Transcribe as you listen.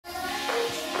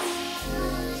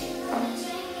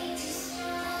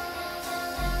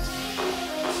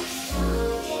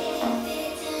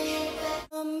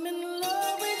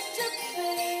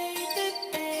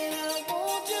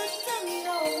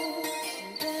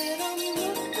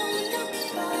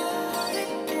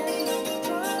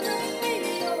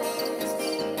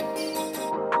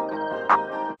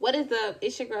is up?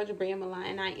 It's your girl Jabria Milan,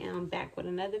 and I am back with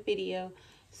another video.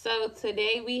 So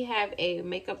today we have a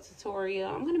makeup tutorial.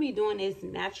 I'm going to be doing this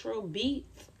natural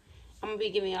beats. I'm going to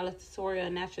be giving y'all a tutorial, a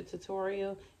natural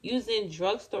tutorial, using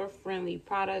drugstore friendly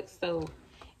products. So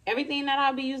everything that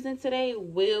I'll be using today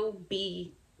will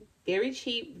be very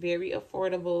cheap, very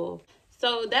affordable.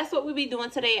 So that's what we'll be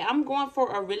doing today. I'm going for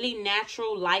a really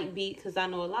natural light beat because I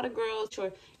know a lot of girls,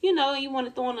 you know, you want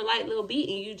to throw on a light little beat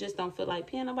and you just don't feel like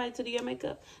paying nobody to do your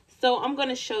makeup. So I'm going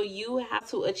to show you how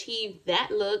to achieve that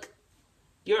look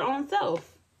your own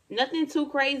self. Nothing too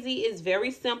crazy. It's very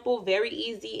simple, very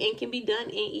easy, and can be done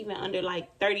in even under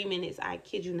like 30 minutes. I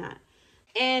kid you not.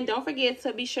 And don't forget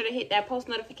to be sure to hit that post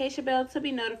notification bell to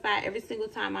be notified every single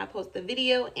time I post a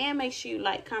video. And make sure you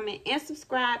like, comment, and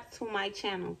subscribe to my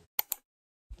channel.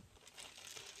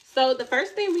 So the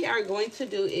first thing we are going to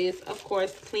do is, of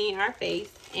course, clean our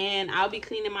face. And I'll be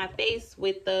cleaning my face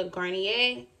with the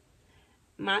Garnier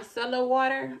Micellar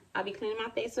water. I'll be cleaning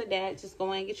my face with that. Just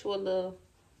go and get you a little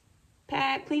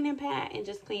pad, cleaning pad, and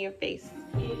just clean your face.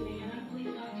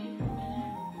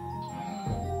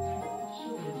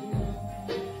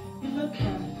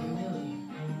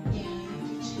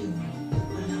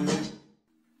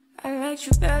 I liked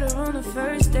you better on the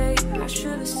first date. I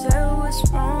should have said what's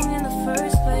wrong in the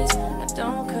first place. I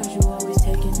don't, cause you always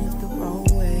taking it the wrong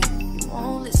way. You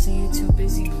won't listen, you're too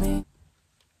busy playing.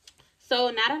 So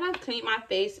now that I've cleaned my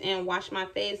face and washed my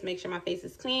face, make sure my face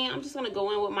is clean, I'm just going to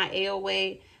go in with my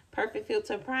AOA Perfect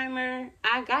Filter Primer.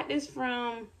 I got this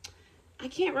from, I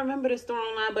can't remember the store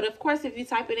online, but of course if you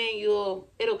type it in,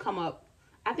 it'll come up.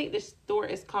 I think the store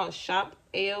is called Shop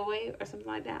AOA or something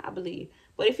like that, I believe.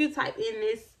 But if you type in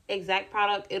this exact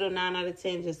product, it'll 9 out of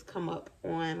 10 just come up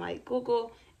on like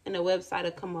Google, and the website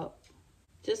will come up.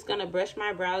 Just going to brush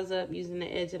my brows up using the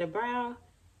edge of the brow,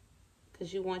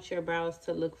 because you want your brows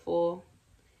to look full.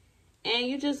 And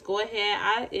you just go ahead.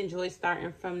 I enjoy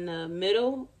starting from the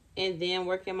middle and then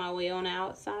working my way on the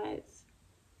outsides.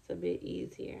 It's a bit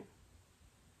easier.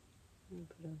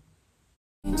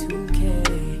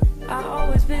 I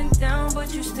always been down,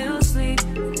 but you still sleep.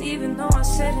 And even though I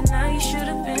said it now, you should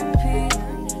have been peed.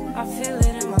 I feel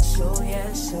it in my soul,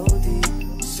 yeah, so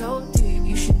deep. So deep,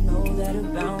 you should know that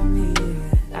about me.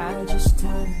 I just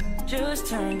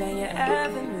turned down your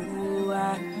avenue.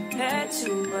 I had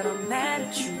to, but I'm mad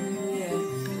at you, yeah.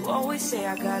 You always say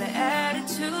I got an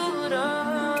attitude,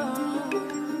 oh.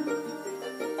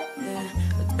 Yeah,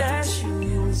 but that's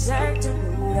you was acting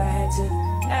rude. I had to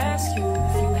ask you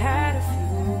if you had a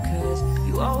few, cause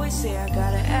you always say I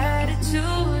got an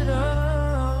attitude, oh.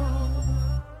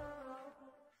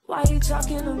 Why you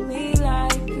talking to me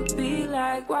like you be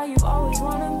like? Why you always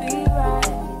wanna be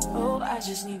right? Oh, I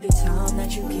just need the time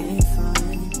that you can't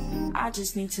find. I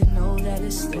just need to know that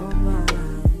it's still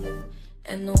mine.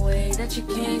 And the way that you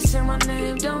can't say my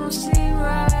name don't seem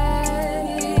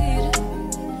right.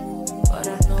 But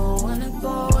I know when to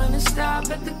go and to stop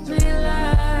at the green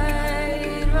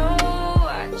light. Oh,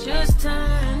 I just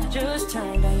turned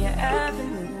down your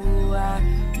avenue. I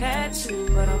had to,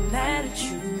 but I'm mad at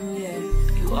you, yeah.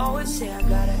 You always say I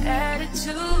got an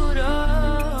attitude,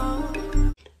 oh.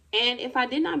 And if I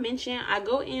did not mention, I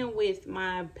go in with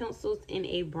my pencils in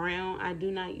a brown. I do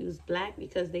not use black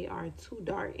because they are too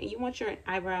dark. And you want your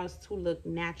eyebrows to look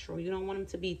natural. You don't want them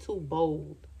to be too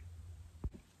bold.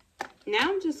 Now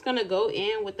I'm just going to go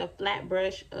in with a flat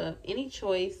brush of any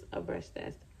choice. A brush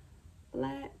that's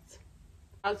flat.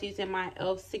 I was using my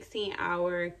e.l.f. 16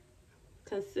 Hour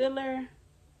Concealer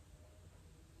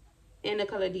in the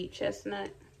color Deep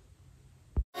Chestnut.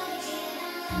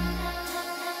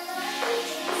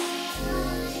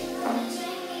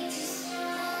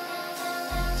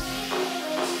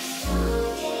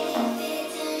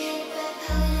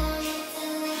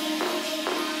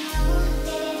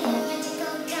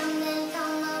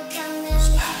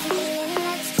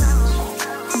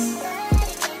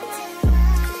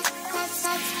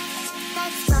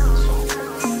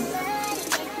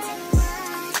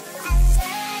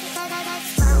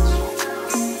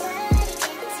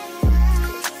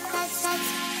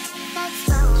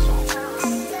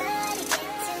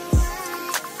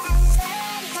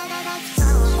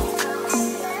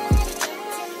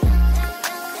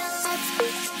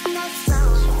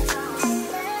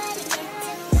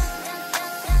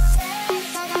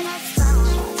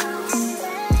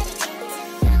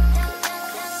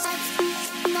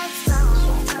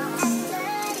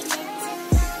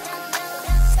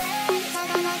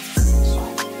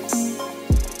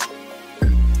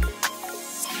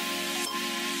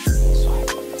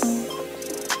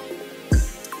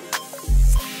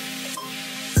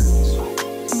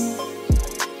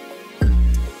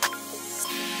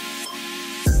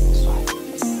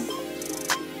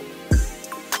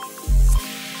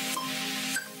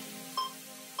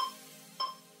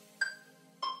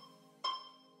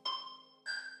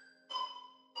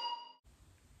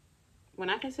 when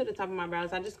I conceal the top of my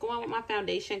brows, I just go in with my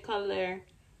foundation color.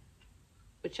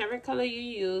 Whichever color you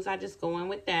use, I just go in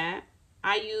with that.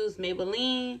 I use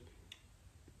Maybelline.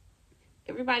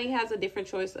 Everybody has a different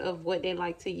choice of what they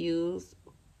like to use.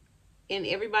 And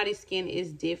everybody's skin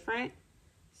is different.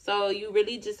 So you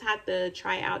really just have to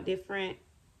try out different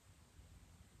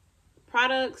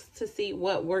products to see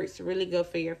what works really good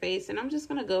for your face. And I'm just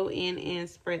going to go in and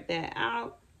spread that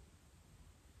out.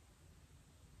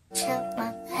 Check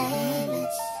my playlist.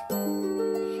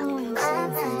 I'm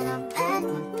pack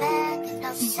my bag and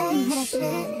I'll say shit.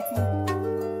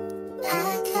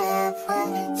 I got what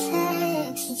it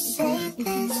takes to say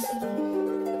this.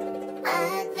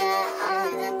 I got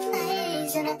all the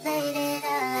plays and I played it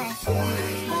all like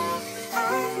this. I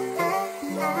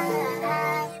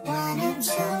wanted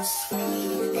to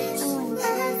see this.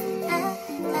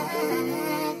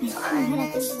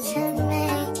 Wanted to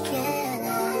make it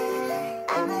up.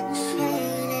 I'm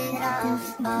fading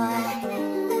off, boy.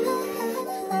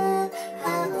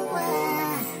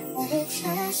 It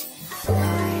just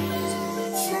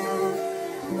hurts so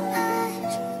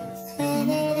much when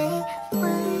it ain't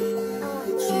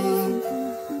working.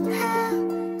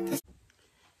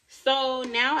 So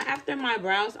now after my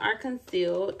brows are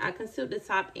concealed, I concealed the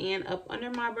top and up under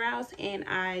my brows, and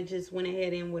I just went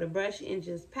ahead and with a brush and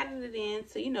just patted it in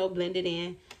to, you know, blend it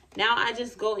in. Now I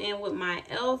just go in with my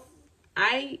e.l.f.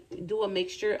 I do a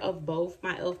mixture of both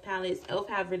my e.l.f. palettes. e.l.f.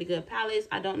 have really good palettes.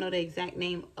 I don't know the exact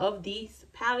name of these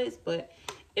palettes, but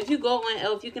if you go on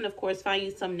e.l.f., you can of course find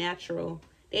you some natural.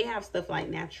 They have stuff like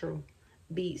natural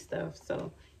bead stuff.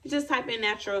 So you just type in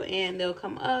natural and they'll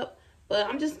come up. But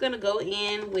I'm just going to go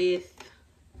in with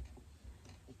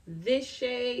this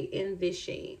shade and this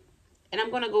shade. And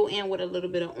I'm going to go in with a little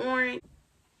bit of orange.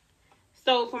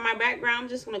 So for my background, I'm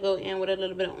just going to go in with a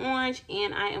little bit of orange.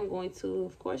 And I am going to,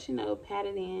 of course, you know, pat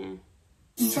it in.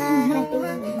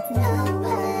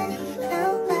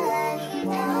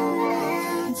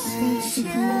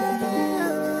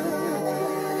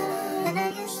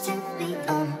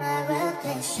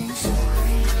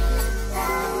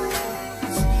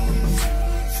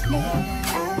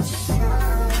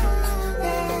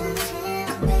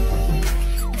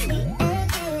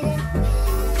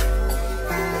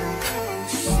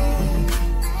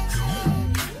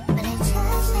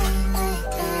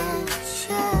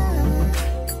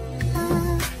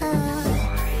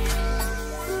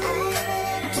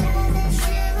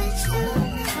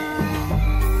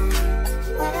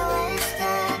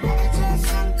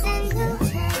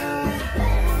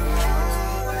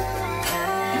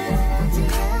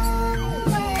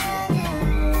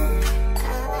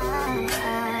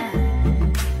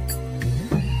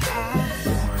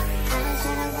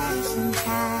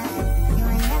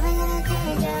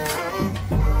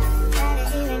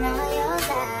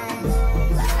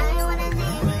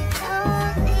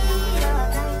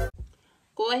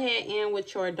 Go ahead and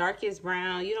with your darkest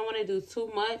brown, you don't want to do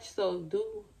too much, so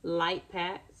do light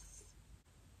pats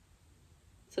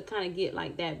to kind of get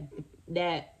like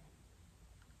that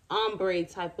ombre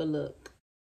type of look.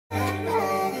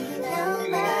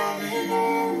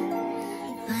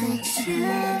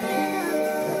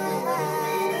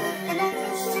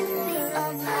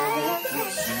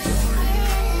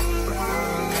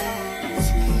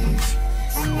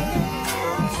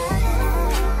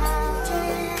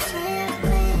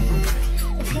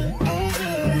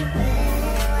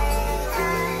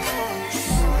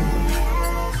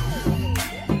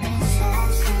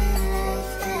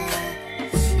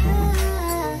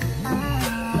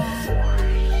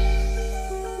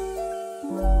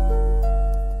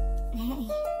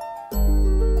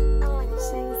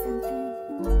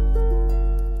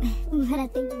 I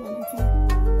think you want to tell.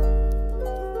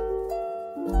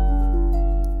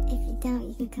 If you don't,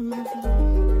 you can come over here.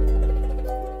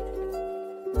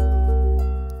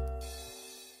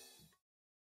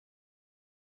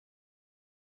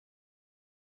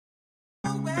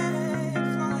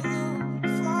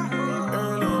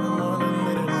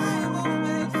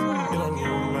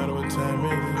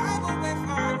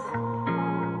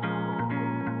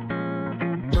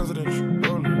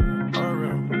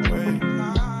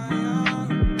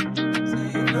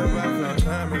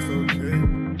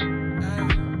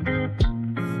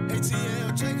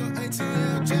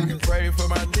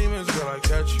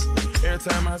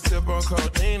 Every time I sip on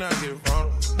codeine, I get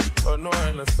vulnerable.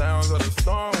 Annoying the sounds of the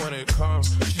storm when it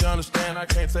comes. She understand I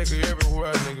can't take her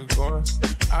everywhere a nigga going.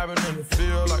 I've been in the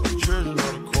field like the children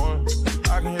of the corn.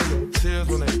 I can hear the tears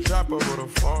when they drop over the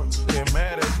phone. Get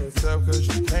mad at yourself cause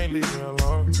you can't leave me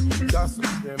alone. Gossip,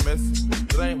 get messy,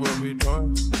 that ain't what we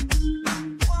doing.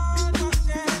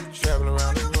 Traveling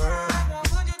around the world.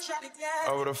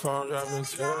 over the phone, dropping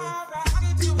tears.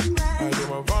 I do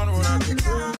my phone when I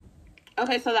can.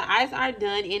 Okay, so the eyes are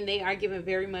done, and they are giving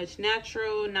very much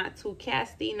natural, not too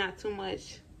casty, not too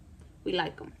much. We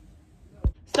like them.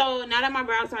 So now that my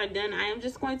brows are done, I am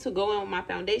just going to go in with my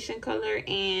foundation color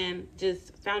and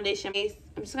just foundation base.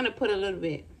 I'm just going to put a little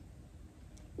bit.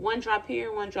 One drop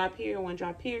here, one drop here, one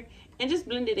drop here, and just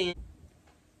blend it in.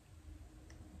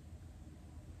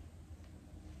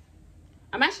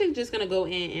 I'm actually just going to go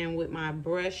in and with my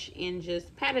brush and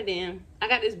just pat it in. I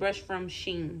got this brush from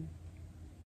Shein.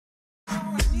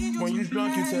 When you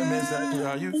drunk, you tell me exactly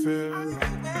how you feel.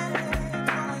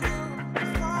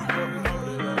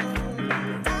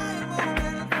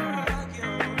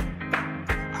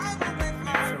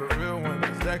 The real one,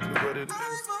 exactly what it is.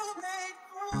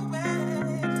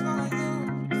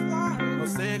 I'll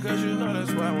say it 'cause you know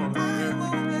that's why I want to hear.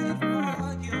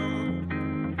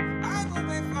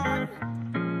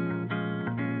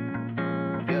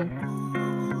 Yeah.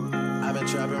 I've been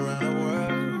traveling around the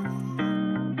world.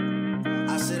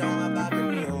 I sit on my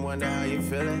balcony and wonder how you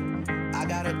feeling. I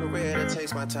got a career that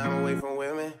takes my time away from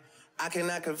women. I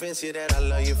cannot convince you that I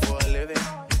love you for a living.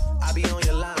 I be on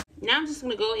your line. Now I'm just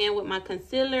going to go in with my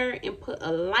concealer and put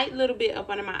a light little bit up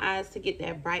under my eyes to get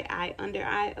that bright eye, under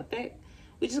eye effect.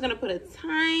 We're just going to put a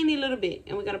tiny little bit.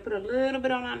 And we're going to put a little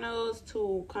bit on our nose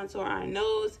to contour our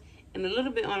nose. And a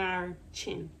little bit on our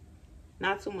chin.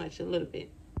 Not too much, a little bit.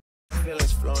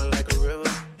 Feelings flowing like a river.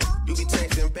 You be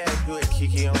texting back, you and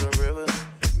Kiki on the river.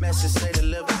 Message say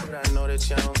deliver, but I know that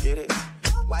y'all don't get it.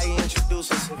 Why you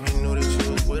introduce us if you knew that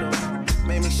you was with him?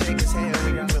 Made me shake his hand,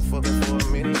 we got been fucking for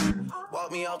a minute.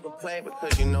 Walk me off the plane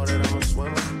because you know that I'm a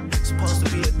swimmer. Supposed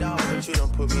to be a dog, but you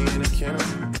don't put me in a kennel.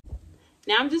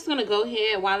 Now I'm just going to go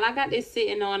ahead, while I got this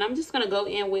sitting on, I'm just going to go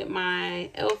in with my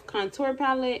e.l.f. contour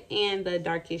palette and the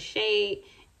darkest shade.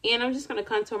 And I'm just going to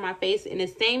contour my face in the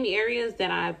same areas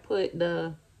that I put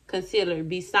the concealer,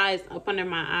 besides up under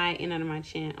my eye and under my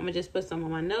chin. I'm going to just put some on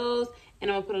my nose,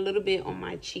 and I'm going to put a little bit on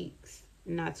my cheeks.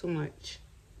 Not too much.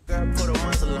 Girl, put a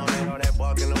muzzle on it, all that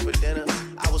barking over dinner.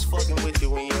 I was fucking with you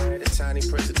when you had a tiny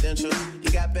presidential. You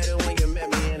got better when you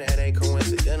met me, and that ain't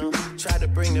coincidental. Tried to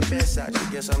bring the best out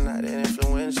you, guess I'm not that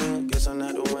influential. Guess I'm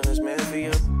not the one that's meant for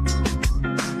you.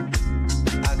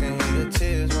 I can hear your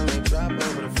tears when they drop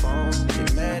over the phone.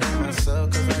 Get mad at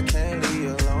myself cause I can't leave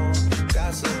you alone.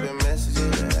 Gossiping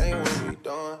messages that ain't what we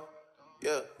doing.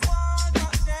 Yeah.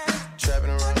 Trapping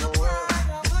around the world.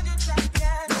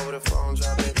 Over the phone,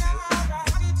 drop it.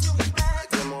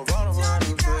 Get more around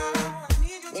you feel.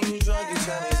 When you drunk, you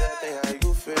tell me exactly how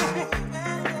you feel.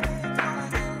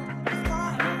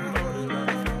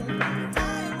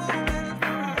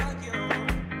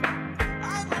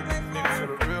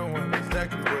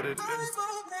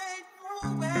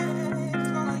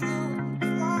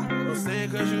 I'll say it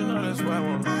 'cause you know that's why I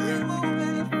want to hear.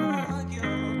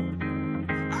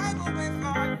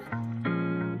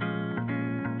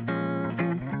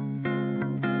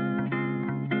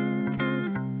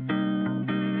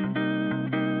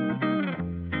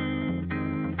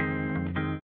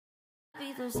 Be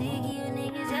so sick of you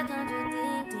niggas that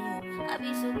contradict you. I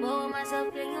be so bored with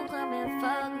myself, then you come and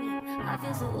fuck me. I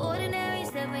feel so ordinary,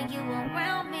 step when you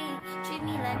around me. Treat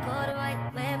me like corduroy,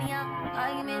 wear me out.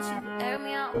 Arguments, you air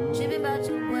me out. Tripping about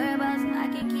your whereabouts. I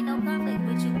can't keep no conflict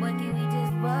with you, boy, can we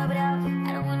just rub it out?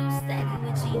 I don't want no stacking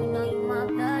with you, you know you my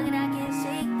thug, and I can't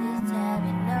shake this tab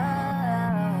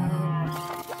enough.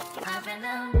 I've been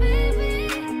out, baby,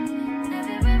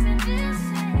 never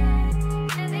reminiscing,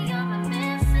 baby, you're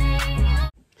missing.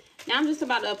 Now I'm just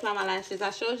about to apply my lashes.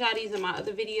 I showed y'all these in my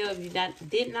other video. If you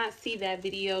did not see that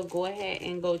video, go ahead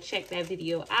and go check that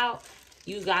video out.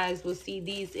 You guys will see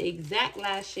these exact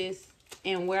lashes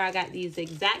and where I got these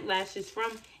exact lashes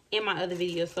from in my other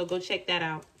video. So go check that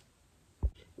out.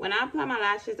 When I apply my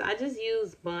lashes, I just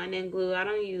use bond and glue. I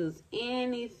don't use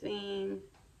anything.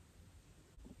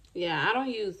 Yeah, I don't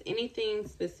use anything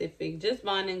specific. Just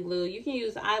bond and glue. You can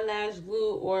use eyelash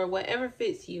glue or whatever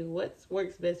fits you. What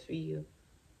works best for you.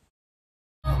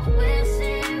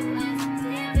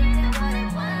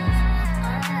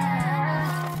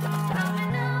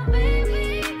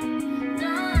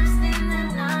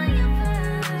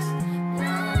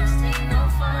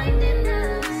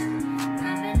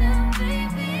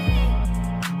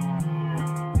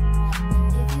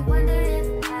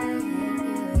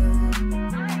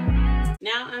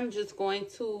 Now I'm just going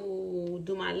to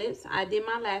do my lips. I did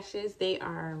my lashes. They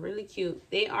are really cute.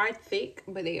 They are thick,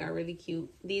 but they are really cute.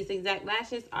 These exact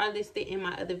lashes are listed in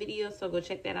my other video, so go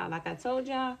check that out like I told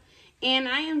y'all. And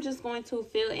I am just going to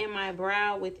fill in my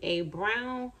brow with a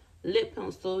brown lip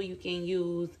pencil. You can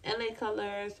use LA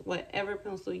Colors, whatever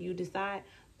pencil you decide,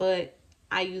 but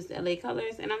I used LA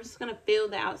Colors, and I'm just gonna fill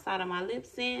the outside of my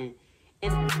lips in.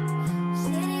 And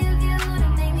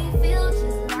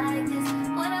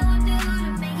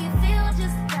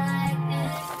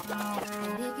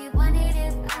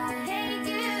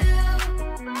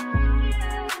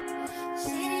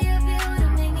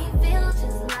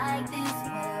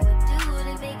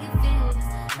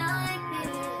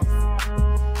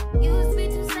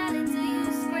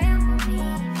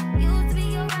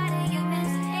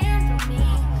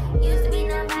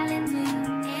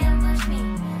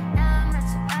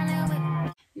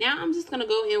now I'm just going to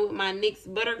go in with my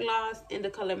NYX Butter Gloss in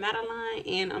the color Madeline,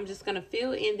 and I'm just going to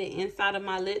fill in the inside of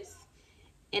my lips,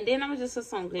 and then I'm going to just put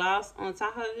some gloss on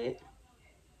top of it.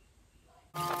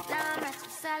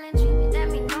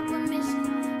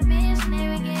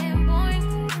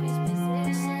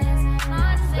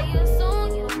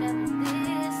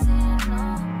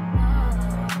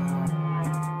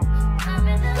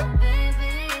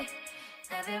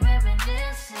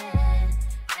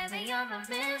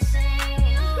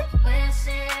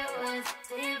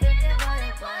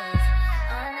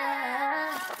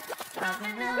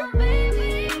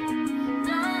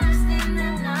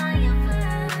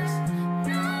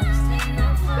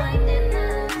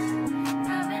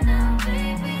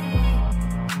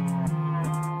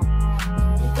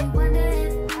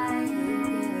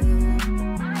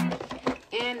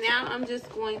 I'm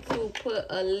just going to put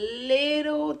a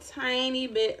little tiny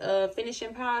bit of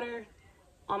finishing powder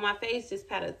on my face. Just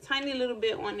pat a tiny little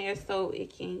bit on there so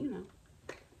it can, you know,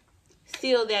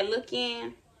 seal that look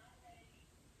in.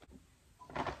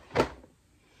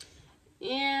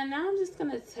 And now I'm just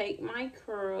going to take my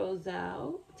curls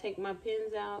out, take my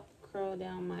pins out, curl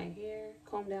down my hair,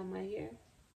 comb down my hair.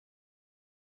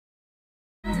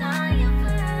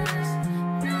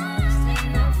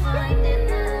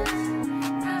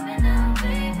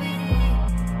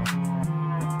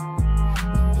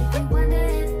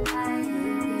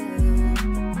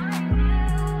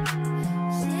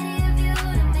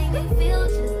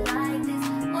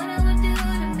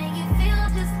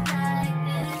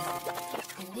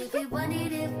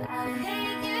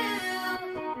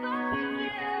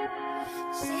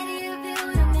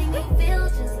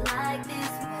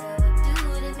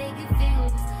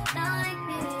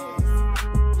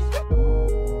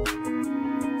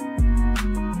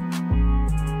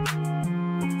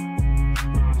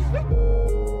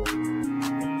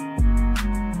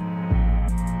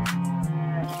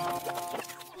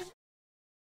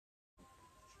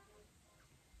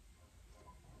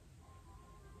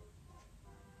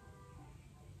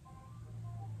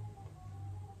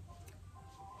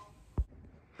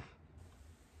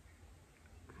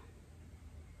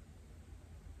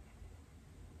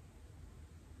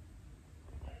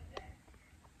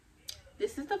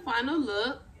 This is the final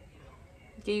look.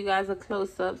 Give you guys a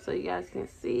close-up so you guys can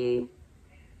see.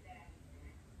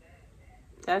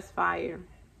 That's fire.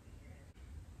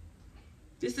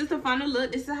 This is the final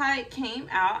look. This is how it came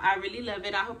out. I really love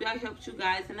it. I hope y'all helped you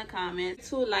guys in the comments.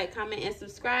 To like, comment, and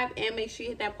subscribe. And make sure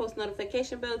you hit that post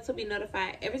notification bell to be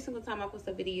notified every single time I post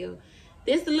a video.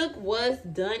 This look was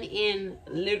done in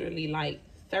literally like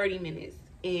 30 minutes.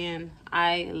 And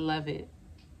I love it.